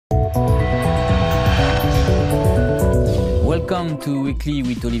welcome to Weekly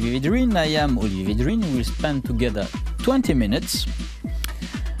with Olivier Vedrine. I am Olivier Vedrine. We'll spend together 20 minutes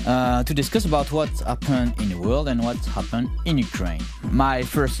to discuss about what's happened in the world and what's happened in Ukraine. My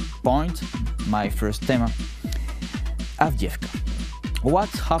first point, my first theme, Avdiivka.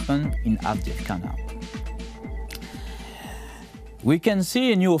 What's happened in Avdiivka now? We can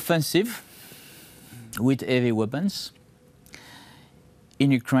see a new offensive with heavy weapons in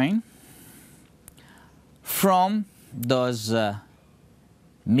Ukraine from those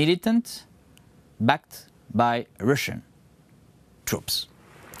militants backed by Russian troops.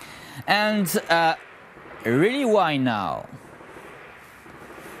 And really, why now?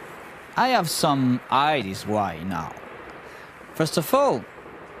 I have some ideas why now. First of all,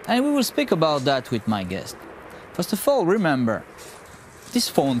 and we will speak about that with my guest. First of all, remember this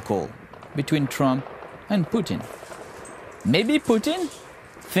phone call between Trump and Putin. Maybe Putin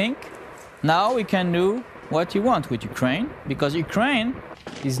think now we can do what you want with Ukraine, because Ukraine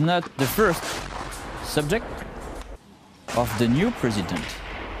is not the first subject of the new president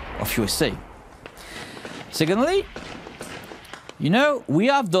of USA. Secondly, you know, we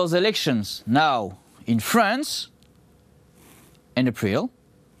have those elections now in France in April,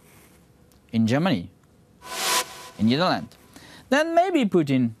 in Germany, in Netherlands. Then maybe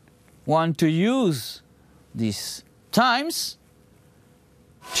Putin want to use these times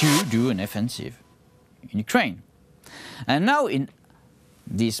to do an offensive in Ukraine. And now in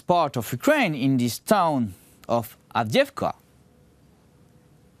this part of Ukraine, in this town of Avdiivka,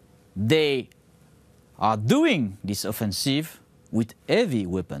 they are doing this offensive with heavy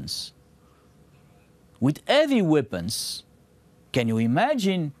weapons. With heavy weapons, can you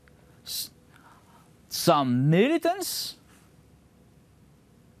imagine some militants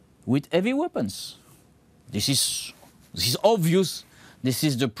with heavy weapons? This is obvious. This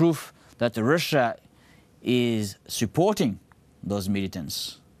is the proof that Russia is supporting those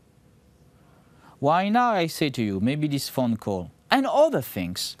militants. Why now, I say to you, maybe this phone call and other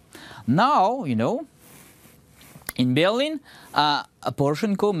things. Now, you know, in Berlin,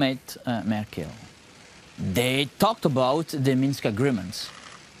 Poroshenko met Merkel. They talked about the Minsk agreements.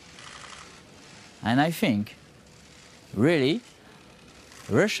 And I think, really,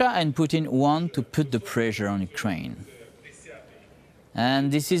 Russia and Putin want to put the pressure on Ukraine.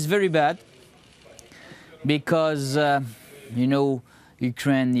 And this is very bad because, you know,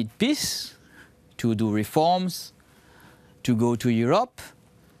 Ukraine needs peace to do reforms, to go to Europe.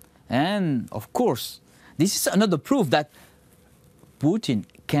 And, of course, this is another proof that Putin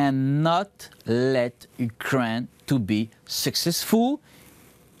cannot let Ukraine to be successful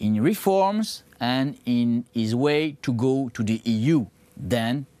in reforms and in his way to go to the EU.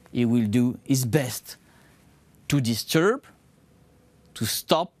 Then he will do his best to disturb, to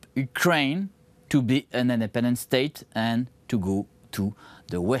stop Ukraine to be an independent state and to go to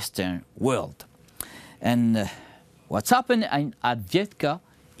the Western world. And what's happened in Avdiivka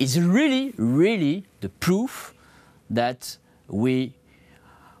is really, really the proof that we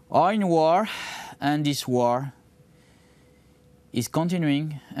are in war, and this war is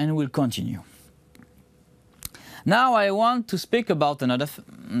continuing and will continue. Now I want to speak about another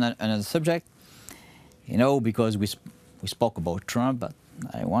subject, you know, because we spoke about Trump, but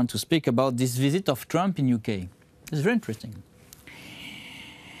I want to speak about this visit of Trump in UK. It's very interesting.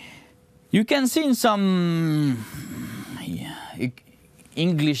 You can see in some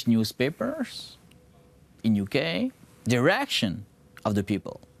English newspapers in UK the reaction of the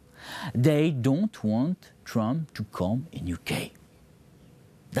people. They don't want Trump to come in UK.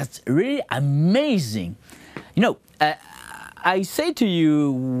 That's really amazing. You know, I say to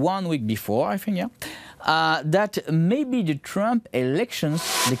you 1 week before, I think, that maybe the Trump elections,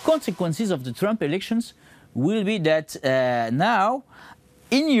 the consequences of the Trump elections will be that now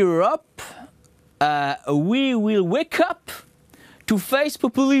in Europe we will wake up to face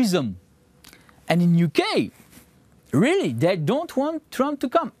populism. And in UK, really, they don't want Trump to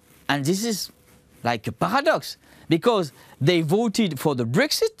come. And this is like a paradox, because they voted for the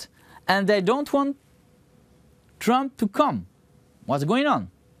Brexit and they don't want Trump to come. What's going on?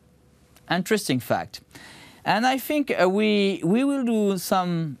 Interesting fact. And I think we will do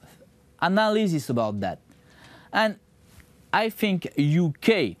some analysis about that. And I think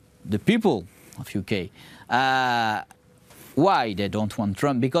UK, the people of UK, why they don't want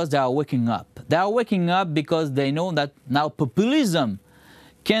Trump? Because they are waking up. They are waking up because they know that now populism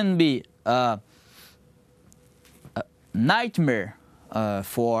can be a nightmare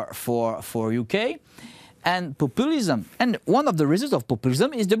for UK. And populism, and one of the results of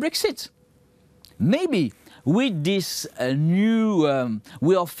populism is the Brexit. Maybe with this new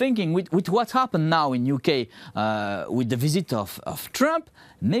way of thinking, with what happened now in UK with the visit of Trump,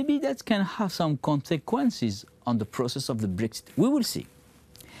 maybe that can have some consequences on the process of the Brexit. We will see.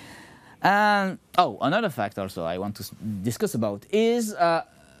 And another fact also I want to discuss about is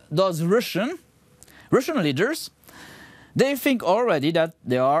those Russian leaders. They think already that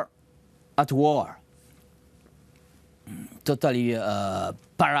they are at war. Totally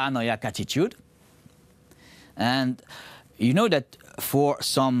paranoid attitude. And you know that for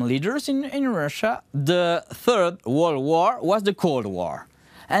some leaders in Russia, the Third World War was the Cold War.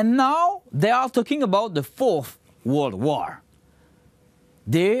 And now they are talking about the Fourth World War.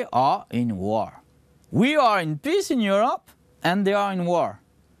 They are in war. We are in peace in Europe, and they are in war.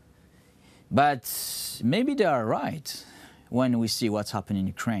 But maybe they are right when we see what's happening in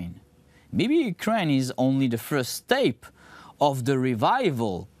Ukraine. Maybe Ukraine is only the first step of the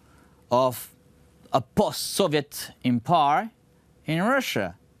revival of a post-Soviet empire in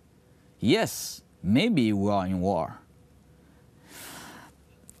Russia. Yes, maybe we are in war.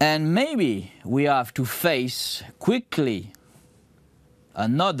 And maybe we have to face quickly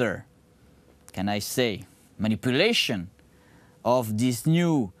another, can I say, manipulation of this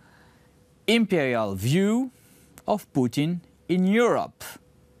new imperial view of Putin in Europe.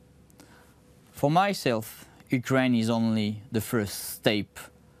 For myself, Ukraine is only the first step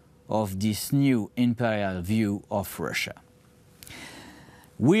of this new imperial view of Russia.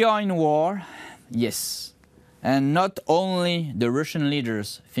 We are in war, yes. And not only the Russian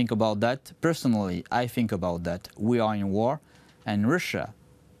leaders think about that. Personally, I think about that. We are in war, and Russia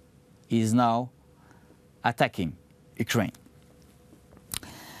is now attacking Ukraine.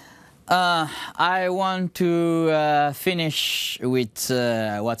 I want to finish with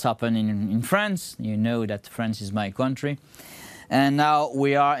what's happening in France. You know that France is my country. And now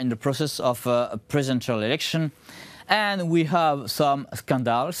we are in the process of a presidential election. And we have some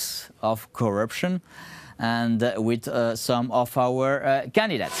scandals of corruption and with some of our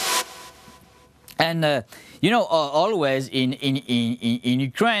candidates. And you know, always in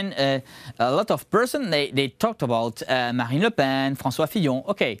Ukraine, a lot of persons, they talked about Marine Le Pen, François Fillon,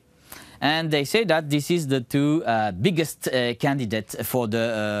 okay. And they say that this is the two biggest candidates for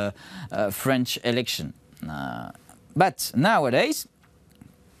the French election. But nowadays,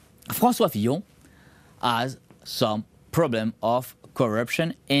 François Fillon has some problem of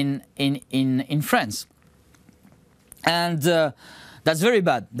corruption in France. And that's very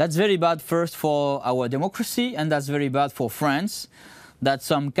bad. That's very bad first for our democracy, and that's very bad for France, that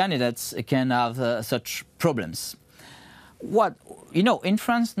some candidates can have such problems. You know, in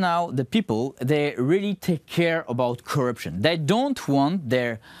France now, the people, they really take care about corruption. They don't want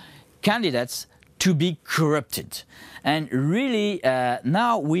their candidates to be corrupted. And really,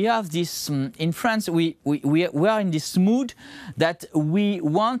 now we have this, in France, we are in this mood that we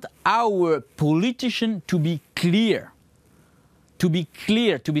want our politician to be clear, to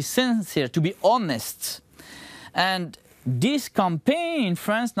be sincere, to be honest. And this campaign in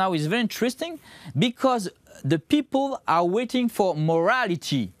France now is very interesting because the people are waiting for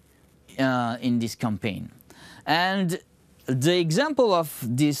morality in this campaign. And the example of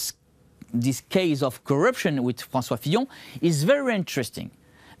this case of corruption with François Fillon is very interesting.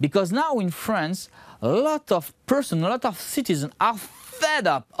 Because now in France, a lot of persons, a lot of citizens are fed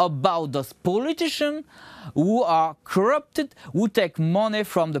up about those politicians who are corrupted, who take money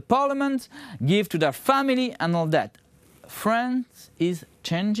from the parliament, give to their family and all that. France is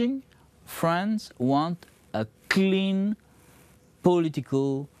changing. France wants a clean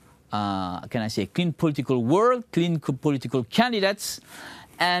political, clean political world, clean political candidates,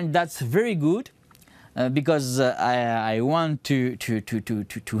 and that's very good because I want to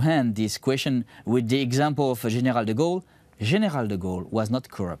end this question with the example of General de Gaulle. General de Gaulle was not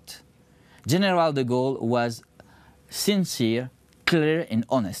corrupt. General de Gaulle was sincere, clear and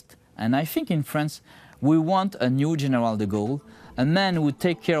honest. And I think in France we want a new General de Gaulle, a man who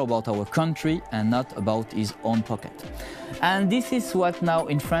take care about our country and not about his own pocket. And this is what now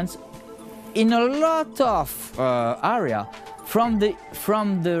in France, in a lot of area, from the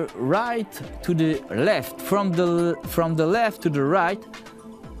right to the left, from the left to the right,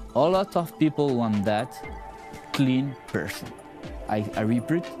 a lot of people want that clean person. I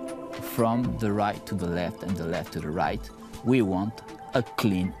repeat, from the right to the left and the left to the right, we want a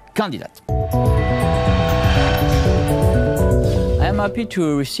clean candidate. I am happy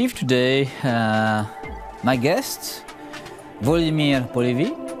to receive today my guest, Volodymyr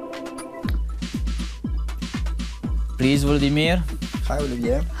Polevyj. Please, Volodymyr. Hi,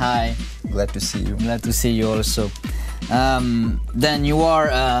 Olivier. Hi. Glad to see you. Glad to see you also. Then you are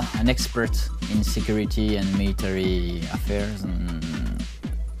an expert in security and military affairs, and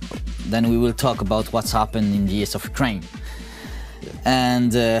then we will talk about what's happened in the east of Ukraine.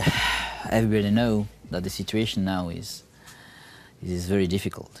 And everybody know that the situation now is very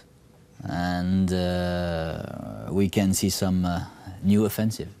difficult, and we can see some new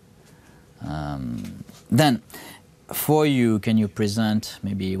offensive. Then, for you, can you present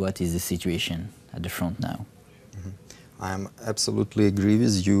maybe what is the situation at the front now? I absolutely agree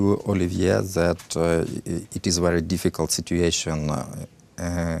with you, Olivier, that it is a very difficult situation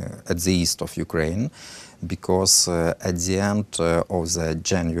at the east of Ukraine, because at the end of the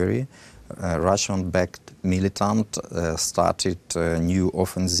January, Russian-backed militant started a new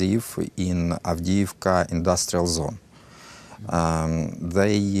offensive in Avdiivka industrial zone.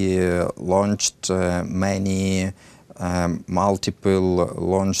 They launched many multiple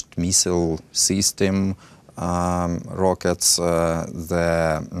launched missile system, rockets, the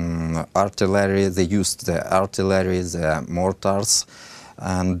artillery. They used the artillery, the mortars,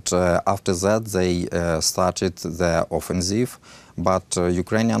 and after that they started the offensive. But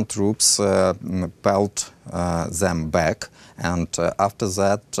Ukrainian troops pulled them back, and after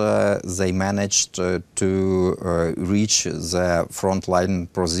that they managed to reach the frontline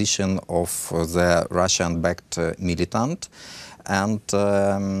position of the Russian-backed militant. And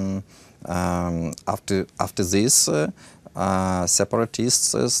after this,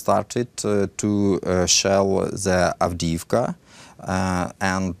 separatists started to shell the Avdiivka.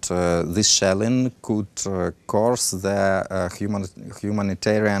 And this shelling could cause the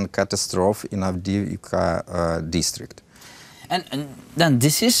humanitarian catastrophe in Avdiivka district. And then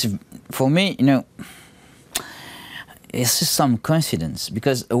this is, for me, you know, it's just some coincidence,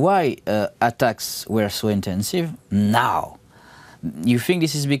 because why attacks were so intensive now? You think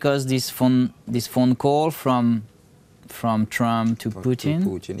this is because this phone call from Trump to Putin? To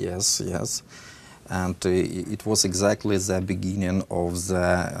Putin, yes, yes. And it was exactly the beginning of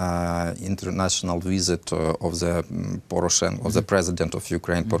the international visit of the Poroshenko, of the president of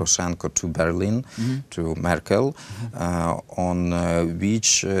Ukraine, Poroshenko, to Berlin, to Merkel, on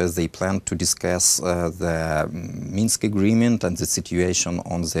which they planned to discuss the Minsk agreement and the situation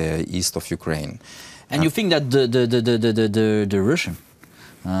on the east of Ukraine. And you think that the Russian,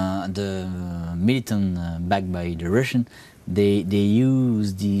 the militant backed by the Russian, they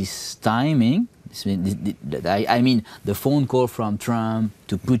use this timing. I mean, the phone call from Trump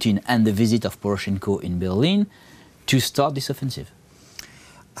to Putin and the visit of Poroshenko in Berlin to start this offensive?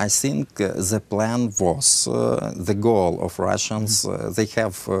 I think the plan was, the goal of Russians, they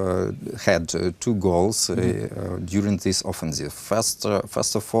have had two goals during this offensive. First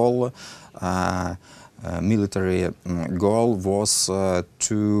of all, military goal was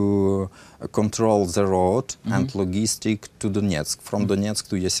to control the road and logistic to Donetsk, from Donetsk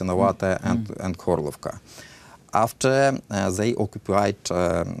to Yasinovato and Khorlovka. After they occupied,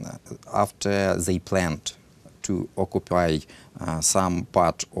 after they planned to occupy some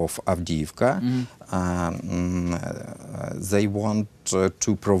part of Avdiivka, they want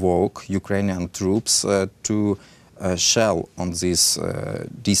to provoke Ukrainian troops to shell on this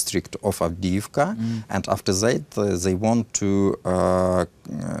district of Avdiivka, and after that they want to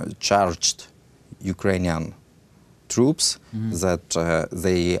charge Ukrainian troops that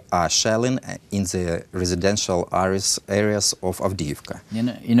they are shelling in the residential areas of Avdiivka.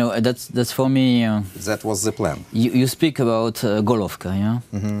 You know, that's for me. That was the plan. You speak about Golovka, yeah,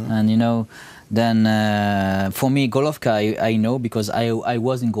 and you know. Then, for me, Golovka, I know because I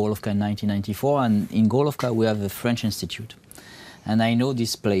was in Golovka in 1994, and in Golovka we have a French institute, and I know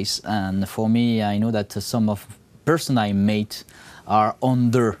this place. And for me, I know that some of person I met are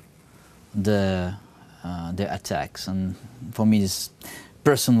under the attacks, and for me, this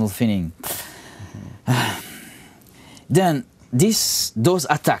personal feeling. Then those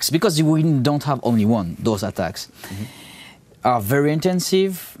attacks, because we don't have only one, those attacks are very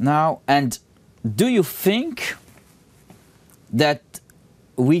intensive now. And do you think that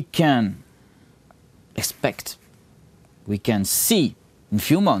we can expect, we can see in a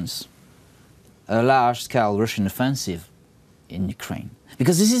few months a large-scale Russian offensive in Ukraine?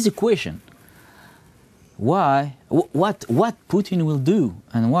 Because this is the question. Why? What Putin will do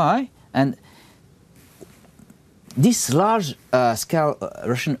and why? And this large-scale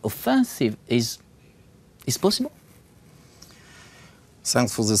Russian offensive is possible?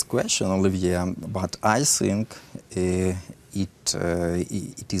 Thanks for this question, Olivier. But I think it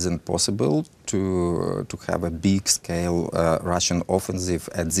isn't possible to have a big-scale Russian offensive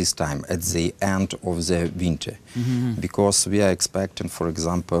at this time, at the end of the winter, because we are expecting, for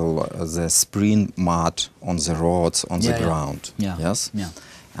example, the spring mud on the roads, on the ground. Yeah. Yes. Yeah.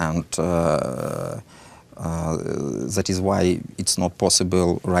 and that is why it's not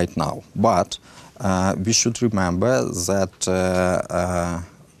possible right now. But we should remember that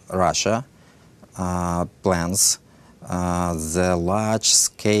Russia plans the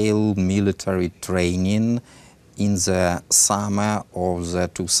large-scale military training in the summer of the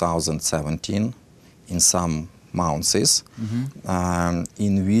 2017 in some months,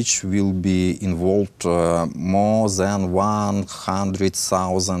 in which will be involved more than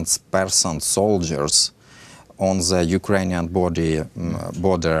 100,000 persons, soldiers, on the Ukrainian border,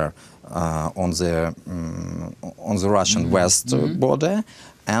 on the Russian west border,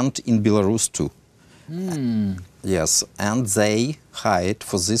 and in Belarus too. Yes, and they hired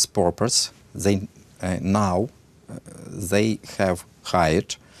for this purpose. They now they have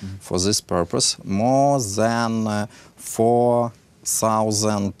hired for this purpose more than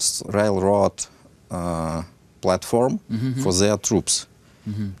 4,000 railroad platform for their troops.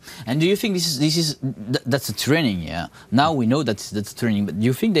 And do you think that's a training? Yeah. Now we know that's training, but do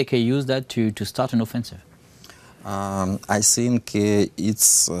you think they can use that to start an offensive? I think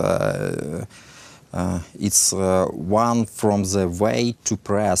it's one from the way to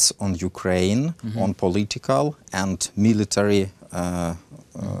press on Ukraine on political and military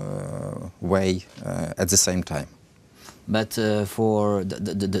way at the same time. But for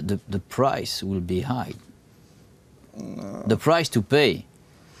the price will be high. The price to pay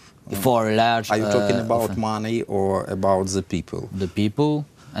for a large. Are you talking about money or about the people? The people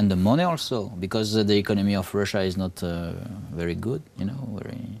and the money also, because the economy of Russia is not very good. You know,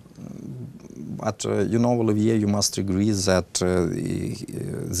 very. But you know, Olivier, you must agree that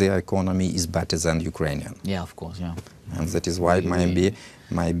their economy is better than Ukrainian. Yeah, of course, yeah. And that is why maybe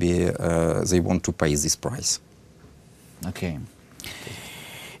they want to pay this price. Okay.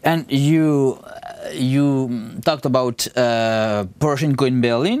 And you talked about Poroshenko in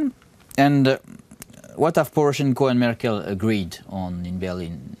Berlin, and what have Poroshenko and Merkel agreed on in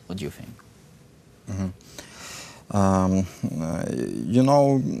Berlin? What do you think? You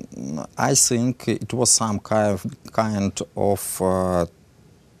know, I think it was some kind of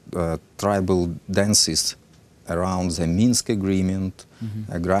tribal dances around the Minsk agreement,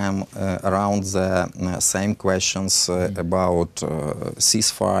 around the same questions about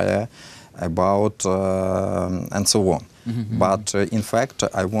ceasefire, about and so on. But in fact,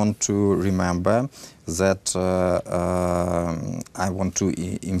 I want to remember that I want to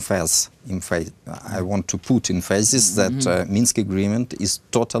I want to put emphasis that Minsk agreement is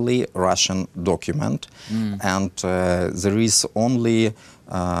totally Russian document, and there is only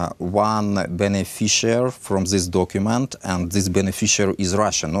one beneficiary from this document, and this beneficiary is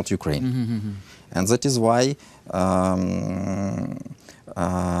Russia, not Ukraine. And that is why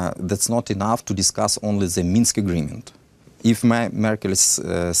that's not enough to discuss only the Minsk agreement. If Merkel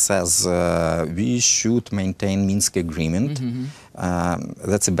says we should maintain Minsk agreement,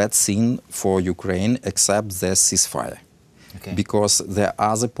 that's a bad thing for Ukraine, except the ceasefire. Okay. Because the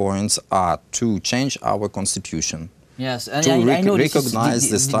other points are to change our constitution. Yes, and to I know recognize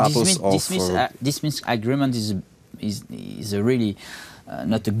the status of... This Minsk agreement is a really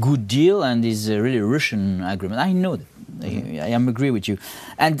not a good deal, and is a really Russian agreement. I know that. I am agree with you,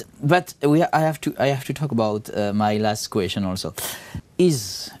 but I have to talk about my last question also.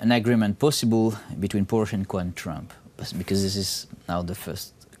 Is an agreement possible between Poroshenko and Trump? Because this is now the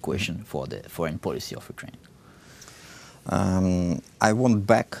first question for the foreign policy of Ukraine. I want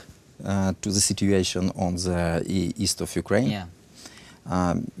back to the situation on the east of Ukraine. Yeah.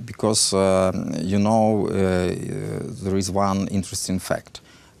 Because you know, there is one interesting fact.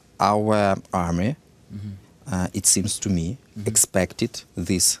 Our army, it seems to me, expected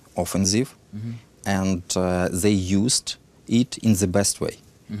this offensive, and they used it in the best way.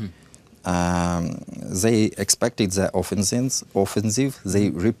 They expected the offensive, they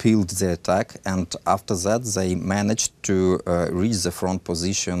repelled the attack, and after that they managed to reach the front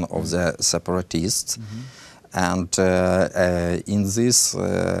position of the separatists. And in this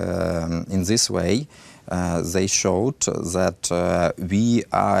way, they showed that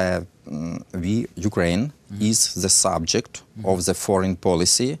Ukraine, is the subject of the foreign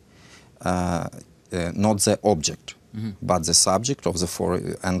policy, not the object, but the subject of the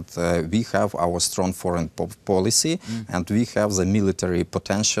foreign. And we have our strong foreign policy, and we have the military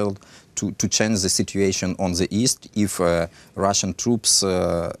potential to change the situation on the east if Russian troops,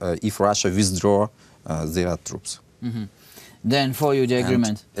 if Russia withdraw their troops. Then for you, the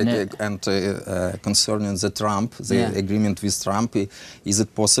agreement. And concerning the Trump, agreement with Trump, is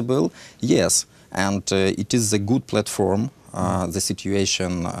it possible? Yes, and it is a good platform. The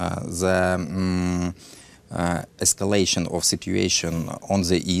situation, escalation of situation on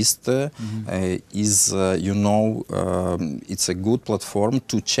the east is, it's a good platform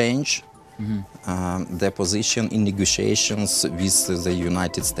to change their position in negotiations with the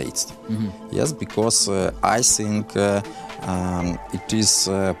United States. Yes, because I think it is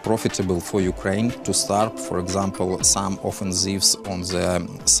profitable for Ukraine to start, for example, some offensives on the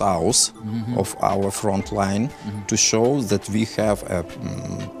south of our front line to show that we have a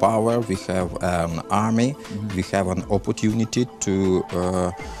power, we have an army, we have an opportunity to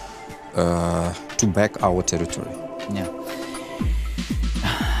back our territory. Yeah.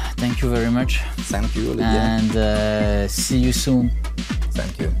 Thank you very much. Thank you, Olivier. And see you soon.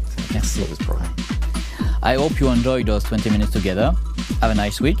 Thank you. Merci. For this program. I hope you enjoyed those 20 minutes together. Have a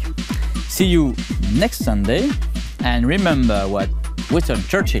nice week. See you next Sunday. And remember what Winston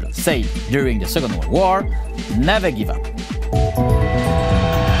Churchill said during the Second World War, never give up.